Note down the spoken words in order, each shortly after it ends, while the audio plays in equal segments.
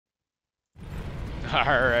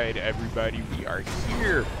Alright, everybody, we are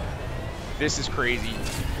here. This is crazy.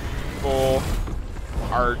 Full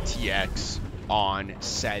RTX on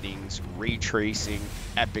settings, ray tracing,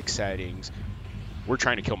 epic settings. We're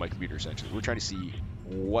trying to kill my computer, essentially. We're trying to see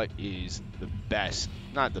what is the best,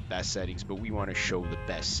 not the best settings, but we want to show the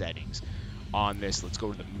best settings on this. Let's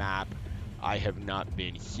go to the map. I have not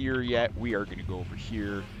been here yet. We are going to go over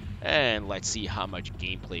here, and let's see how much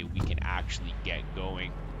gameplay we can actually get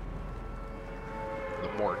going.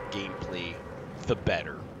 The more gameplay, the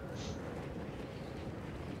better.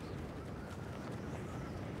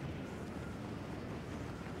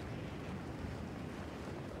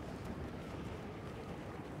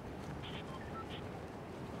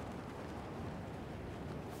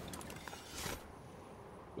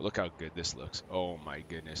 Look how good this looks. Oh my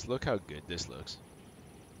goodness, look how good this looks.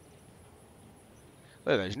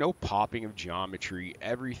 Look, there's no popping of geometry.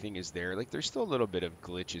 Everything is there. Like, there's still a little bit of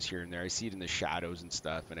glitches here and there. I see it in the shadows and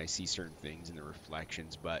stuff, and I see certain things in the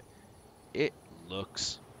reflections, but it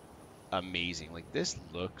looks amazing. Like, this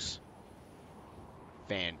looks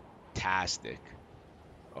fantastic.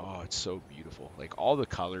 Oh, it's so beautiful. Like, all the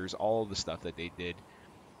colors, all the stuff that they did.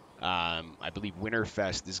 I believe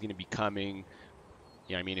Winterfest is going to be coming.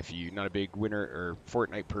 Yeah, I mean, if you're not a big Winter or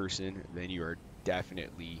Fortnite person, then you are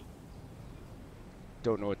definitely...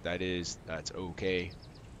 Don't know what that is. That's okay.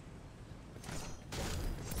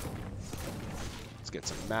 Let's get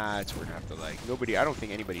some mats. We're gonna have to, like, nobody, I don't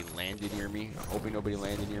think anybody landed near me. I'm hoping nobody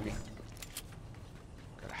landed near me.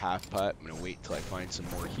 Got a half putt. I'm gonna wait till I find some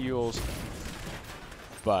more heals.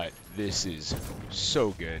 But this is so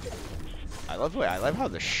good. I love how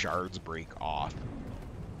the shards break off.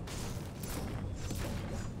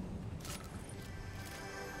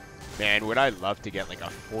 Man, would I love to get like a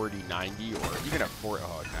 4090 or even a 4.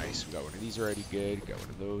 Oh, nice. We got one of these already. Good. Got one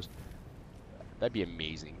of those. That'd be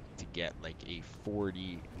amazing to get like a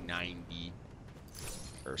 4090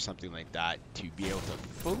 or something like that to be able to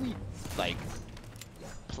fully like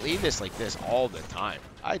play this like this all the time.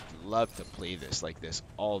 I'd love to play this like this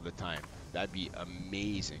all the time. That'd be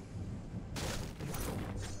amazing.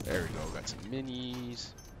 There we go. Got some minis.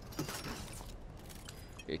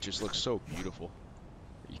 It just looks so beautiful.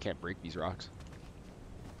 You can't break these rocks.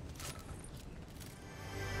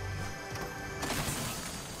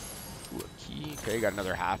 Ooh, a key. Okay, got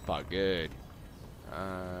another half pot. Good.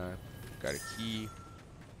 Got a key.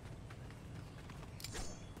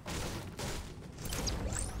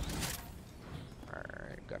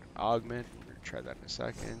 Alright, got an augment. We're gonna try that in a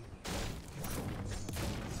second.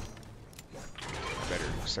 Better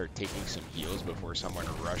start taking some heals before someone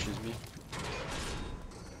rushes me.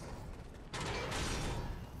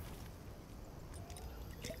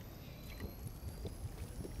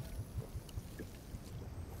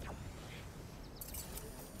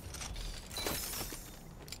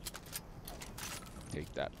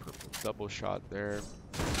 Take that purple double shot there.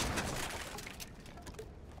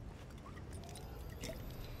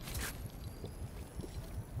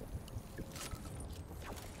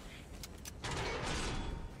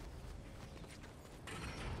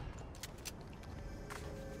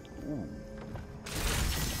 Ooh.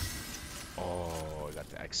 Oh, I got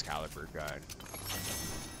the Excalibur gun.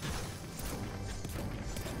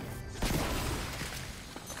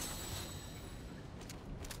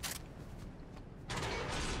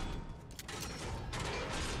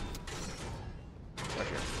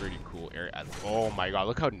 Pretty cool area. Oh my god,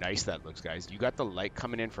 look how nice that looks, guys. You got the light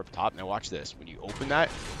coming in from top. Now watch this. When you open that,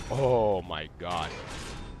 oh my god,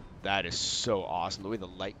 that is so awesome. The way the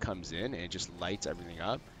light comes in and it just lights everything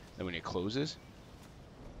up. Then when it closes,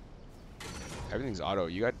 everything's auto.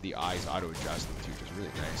 You got the eyes auto adjusting too, which is really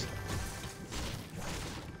nice.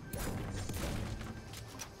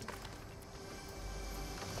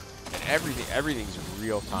 And everything's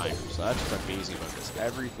real time. So that's what's amazing about this.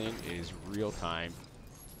 Everything is real time.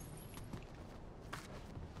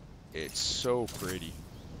 It's so pretty.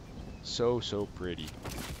 So pretty.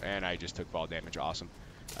 And I just took fall damage. Awesome.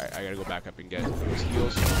 Alright, I gotta go back up and get those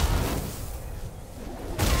heals.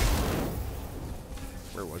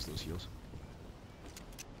 Where was those heals?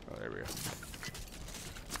 Oh, there we go.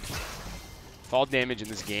 Fall damage in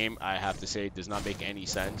this game, I have to say, does not make any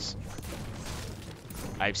sense.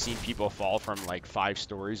 I've seen people fall from like 5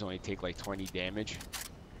 stories, only take like 20 damage.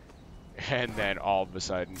 And then all of a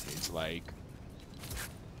sudden, it's like...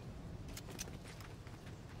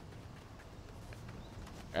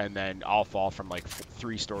 And then I'll fall from like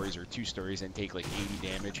 3 stories or 2 stories and take like 80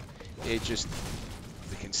 damage. It just,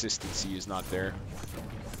 the consistency is not there.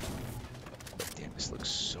 But damn, this looks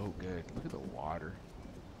so good. Look at the water.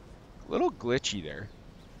 A little glitchy there.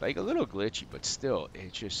 Like a little glitchy, but still,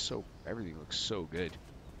 it's just so, everything looks so good.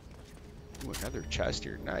 Ooh, another chest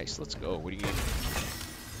here. Nice, let's go. What do you need?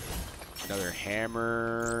 Another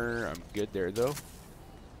hammer. I'm good there, though.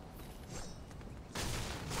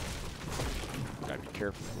 Gotta be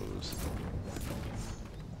careful of those.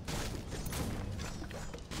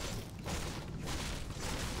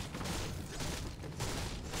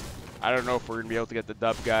 I don't know if we're gonna be able to get the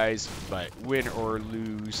dub, guys, but win or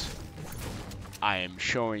lose, I am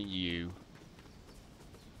showing you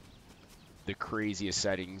the craziest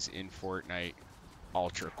settings in Fortnite.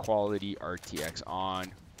 Ultra quality, RTX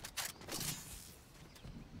on.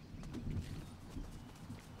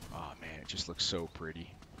 Oh man, it just looks so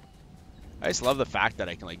pretty. I just love the fact that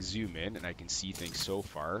I can like zoom in and I can see things so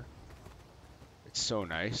far. It's so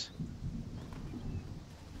nice.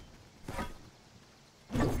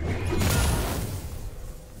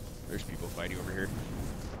 There's people fighting over here.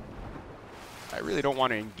 I really don't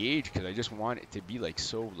want to engage because I just want it to be like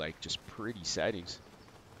so like just pretty settings.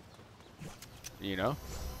 You know?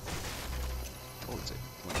 Oh, it's like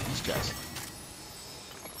one of these chests.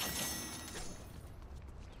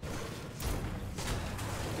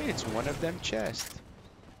 It's one of them chests.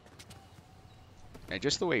 And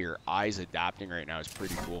just the way your eye's adapting right now is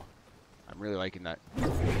pretty cool. I'm really liking that.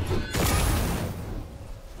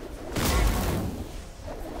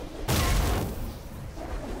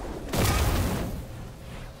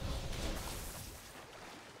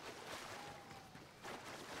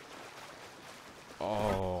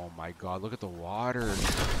 Oh my god, look at the water.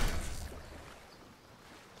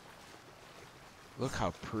 Look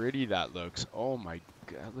how pretty that looks. Oh my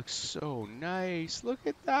god, that looks so nice. Look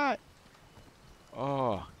at that.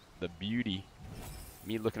 Oh, the beauty.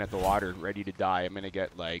 Me looking at the water, ready to die. I'm gonna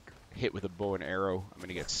get like hit with a bow and arrow. I'm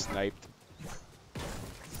gonna get sniped.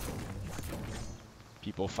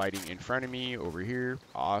 People fighting in front of me over here.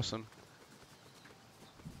 Awesome.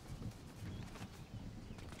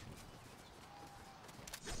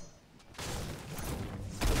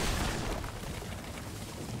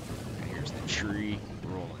 And here's the tree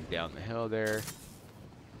rolling down the hill there.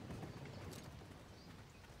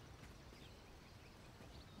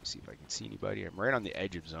 See if I can see anybody. I'm right on the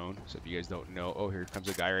edge of zone, so if you guys don't know, oh, here comes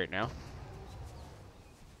a guy right now.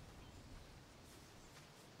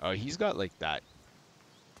 Oh, he's got like that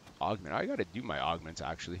augment. I gotta do my augments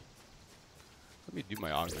actually. Let me do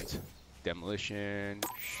my augments. Demolition,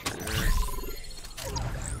 sure.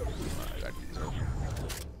 I gotta do those.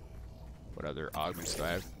 What other augments do I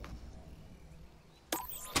have?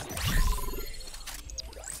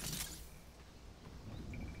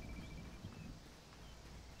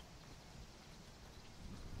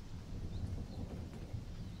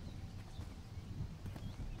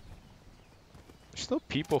 There's still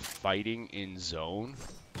people fighting in zone.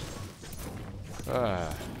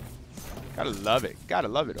 Gotta love it. Gotta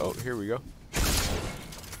love it. Oh, here we go.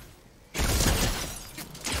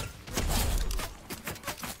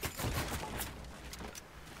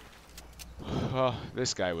 Oh,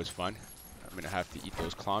 this guy was fun. I'm gonna have to eat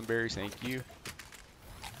those clomberries. Thank you.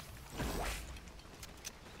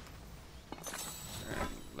 And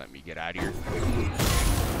let me get out of here.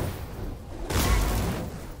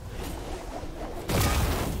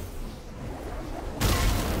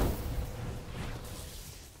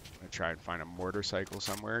 Try and find a motorcycle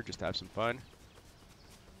somewhere, just to have some fun.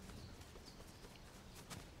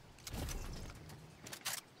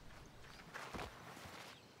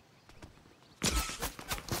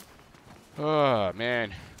 Oh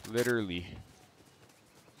man, literally.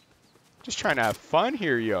 Just trying to have fun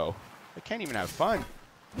here, yo. I can't even have fun.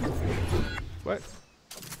 What?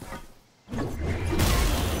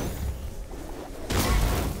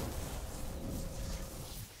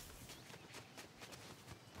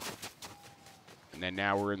 And then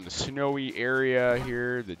now we're in the snowy area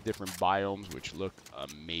here, the different biomes, which look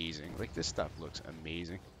amazing. Like, this stuff looks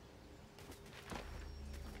amazing.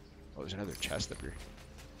 Oh, there's another chest up here.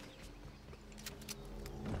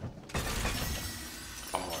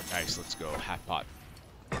 Oh, nice. Let's go. Half pot.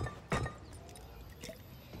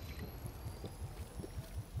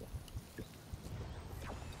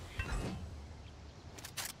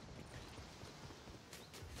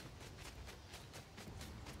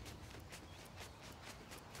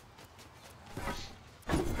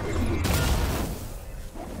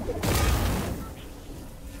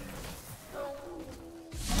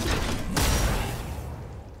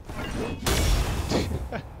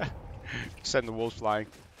 Send the wolves flying.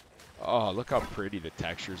 Oh, look how pretty the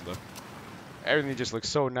textures look. Everything just looks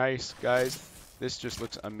so nice, guys. This just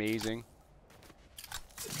looks amazing.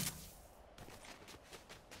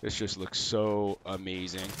 This just looks so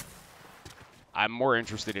amazing. I'm more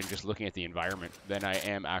interested in just looking at the environment than I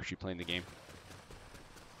am actually playing the game.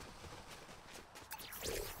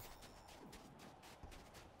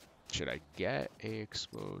 Should I get a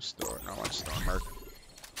exposed stone? No, I want stone mark.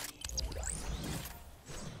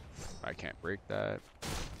 I can't break that.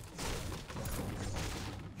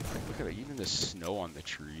 Like, look at it, even the snow on the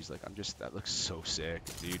trees. Like, that looks so sick,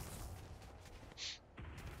 dude.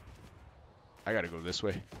 I gotta go this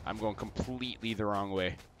way. I'm going completely the wrong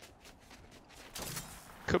way.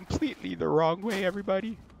 Completely the wrong way,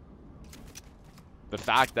 everybody. The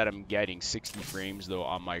fact that I'm getting 60 frames, though,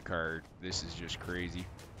 on my card, this is just crazy.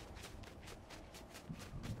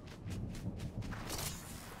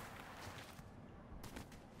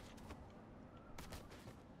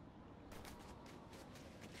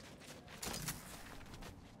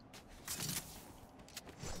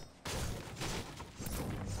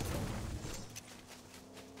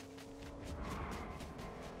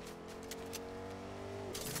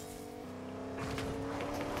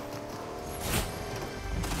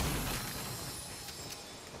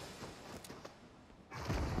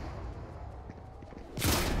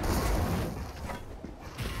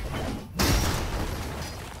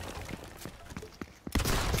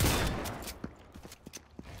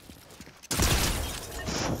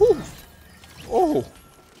 Whew. Oh,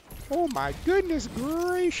 oh my goodness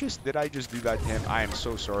gracious. Did I just do that to him? I am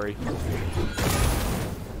so sorry.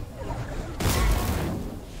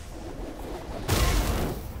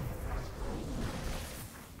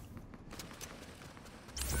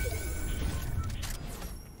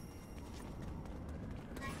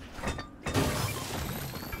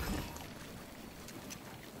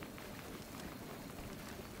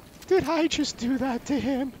 Did I just do that to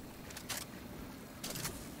him?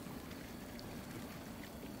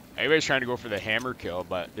 Everybody's trying to go for the hammer kill,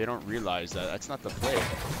 but they don't realize that that's not the play.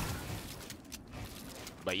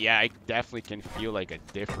 But yeah, I definitely can feel like a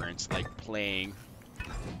difference, like playing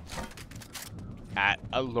at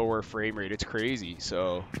a lower frame rate. It's crazy.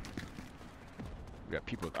 So we got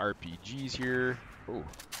people with RPGs here. Oh,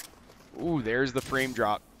 ooh, there's the frame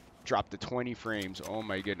drop. Dropped to 20 frames. Oh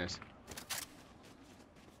my goodness.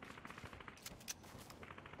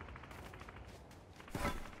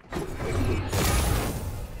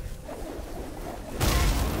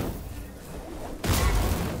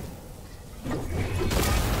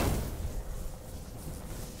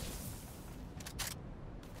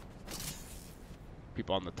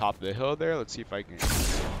 People on the top of the hill there. Let's see if I can.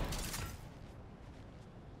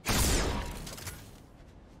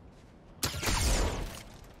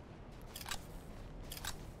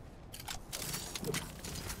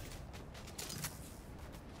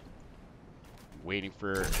 Waiting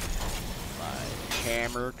for my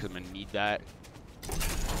hammer because I'm gonna need that.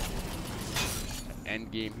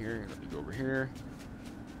 End game here. Let me go over here.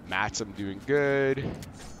 Mats, I'm doing good.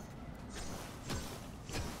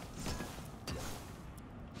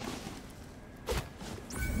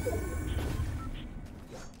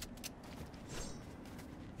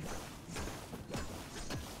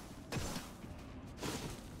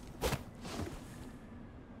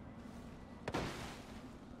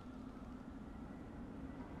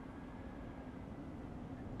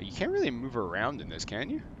 You can't really move around in this, can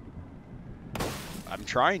you? I'm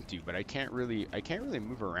trying to, but I can't really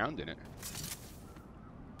move around in it.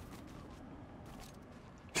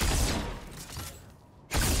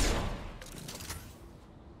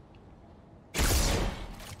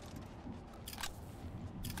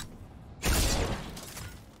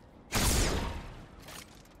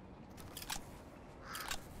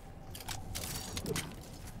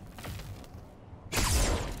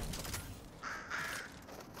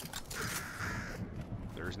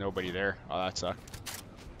 There's nobody there. Oh, that sucked.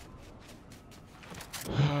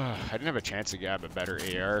 I didn't have a chance to grab a better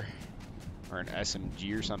AR or an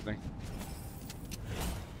SMG or something.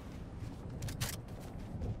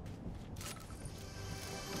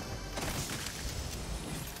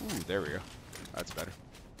 Ooh, there we go. That's better.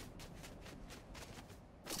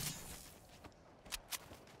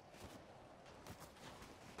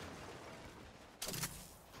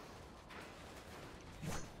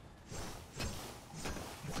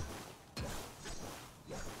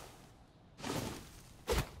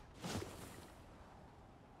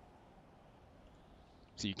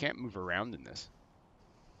 So you can't move around in this.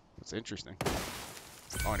 That's interesting.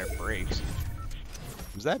 Oh, and it breaks.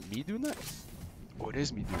 Was that me doing that? Oh, it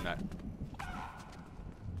is me doing that.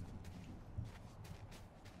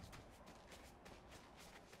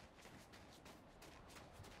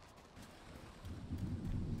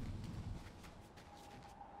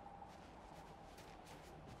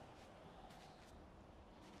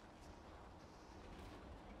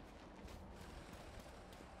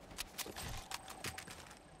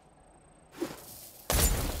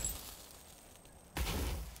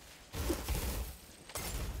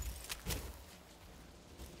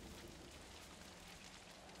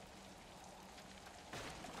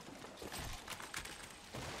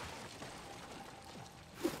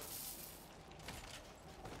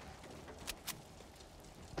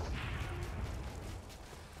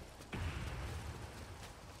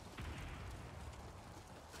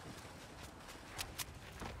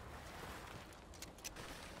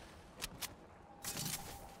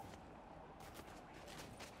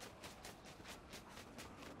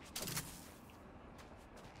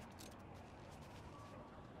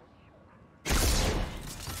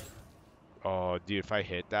 dude, if I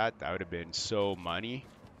hit that, that would have been so money.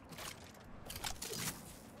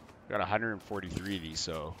 Got 143 of these,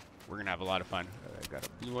 so we're gonna have a lot of fun. I got a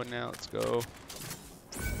blue one now. Let's go.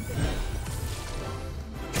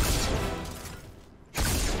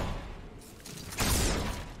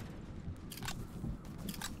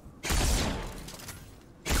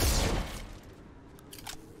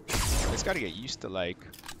 Just gotta get used to like.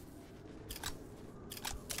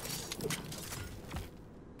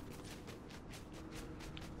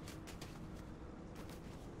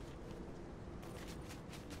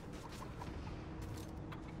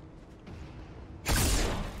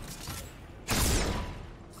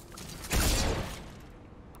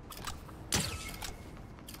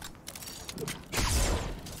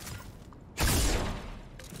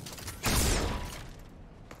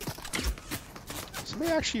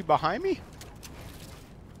 Somebody actually behind me?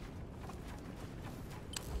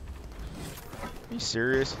 Are you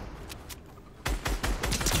serious?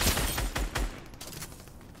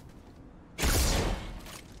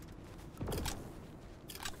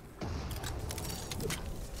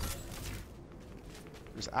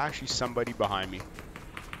 There's actually somebody behind me.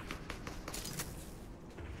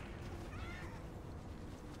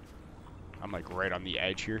 I'm like right on the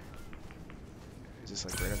edge here. Is this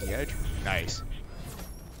like right on the edge? Nice.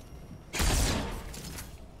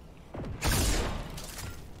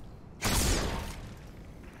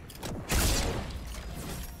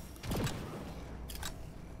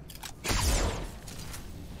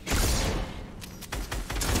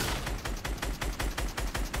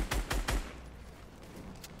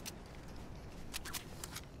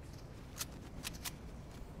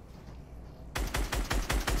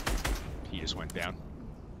 He just went down.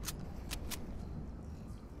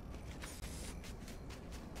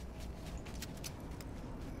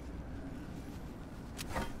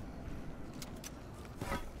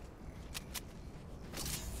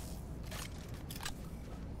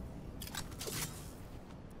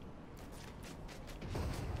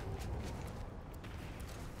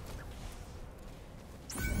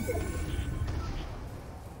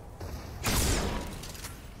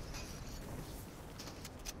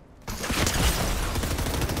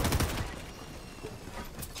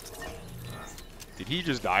 Did he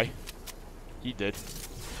just die? He did.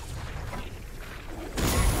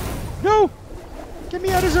 No! Get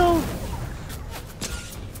me out of zone!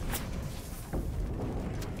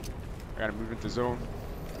 I gotta move into zone.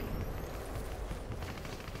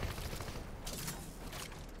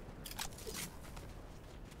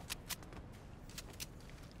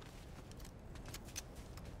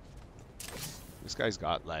 This guy's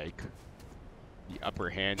got like the upper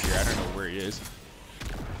hand here. I don't know where he is.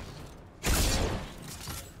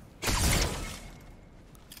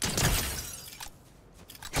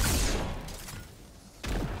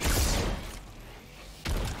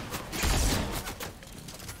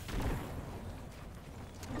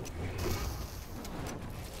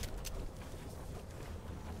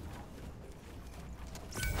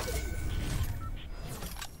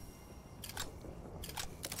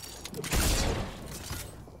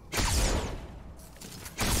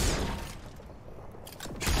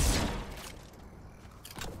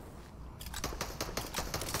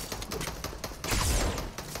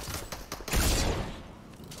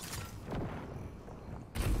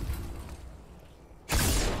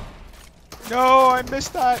 No, I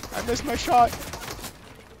missed that. I missed my shot.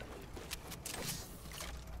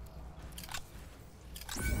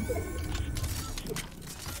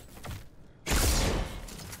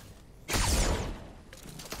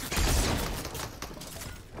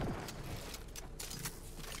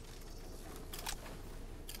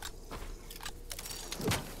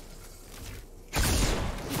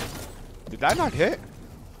 Did that not hit?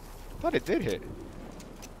 I thought it did hit.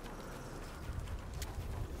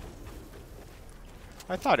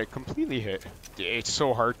 I thought it completely hit. It's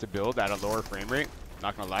so hard to build at a lower frame rate,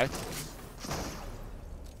 not gonna lie.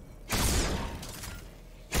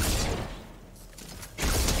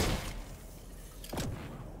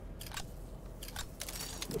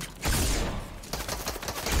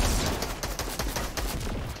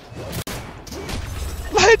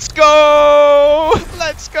 Let's go!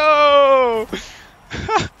 Let's go!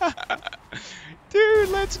 Dude,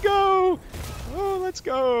 let's go! Oh, let's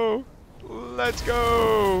go! Let's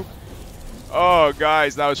go! Oh,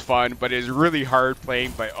 guys, that was fun, but it's really hard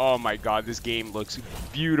playing, but oh my god, this game looks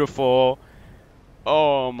beautiful.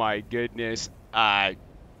 Oh my goodness.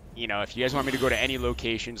 You know, if you guys want me to go to any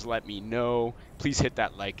locations, let me know. Please hit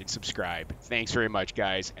that like and subscribe. Thanks very much,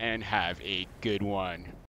 guys, and have a good one.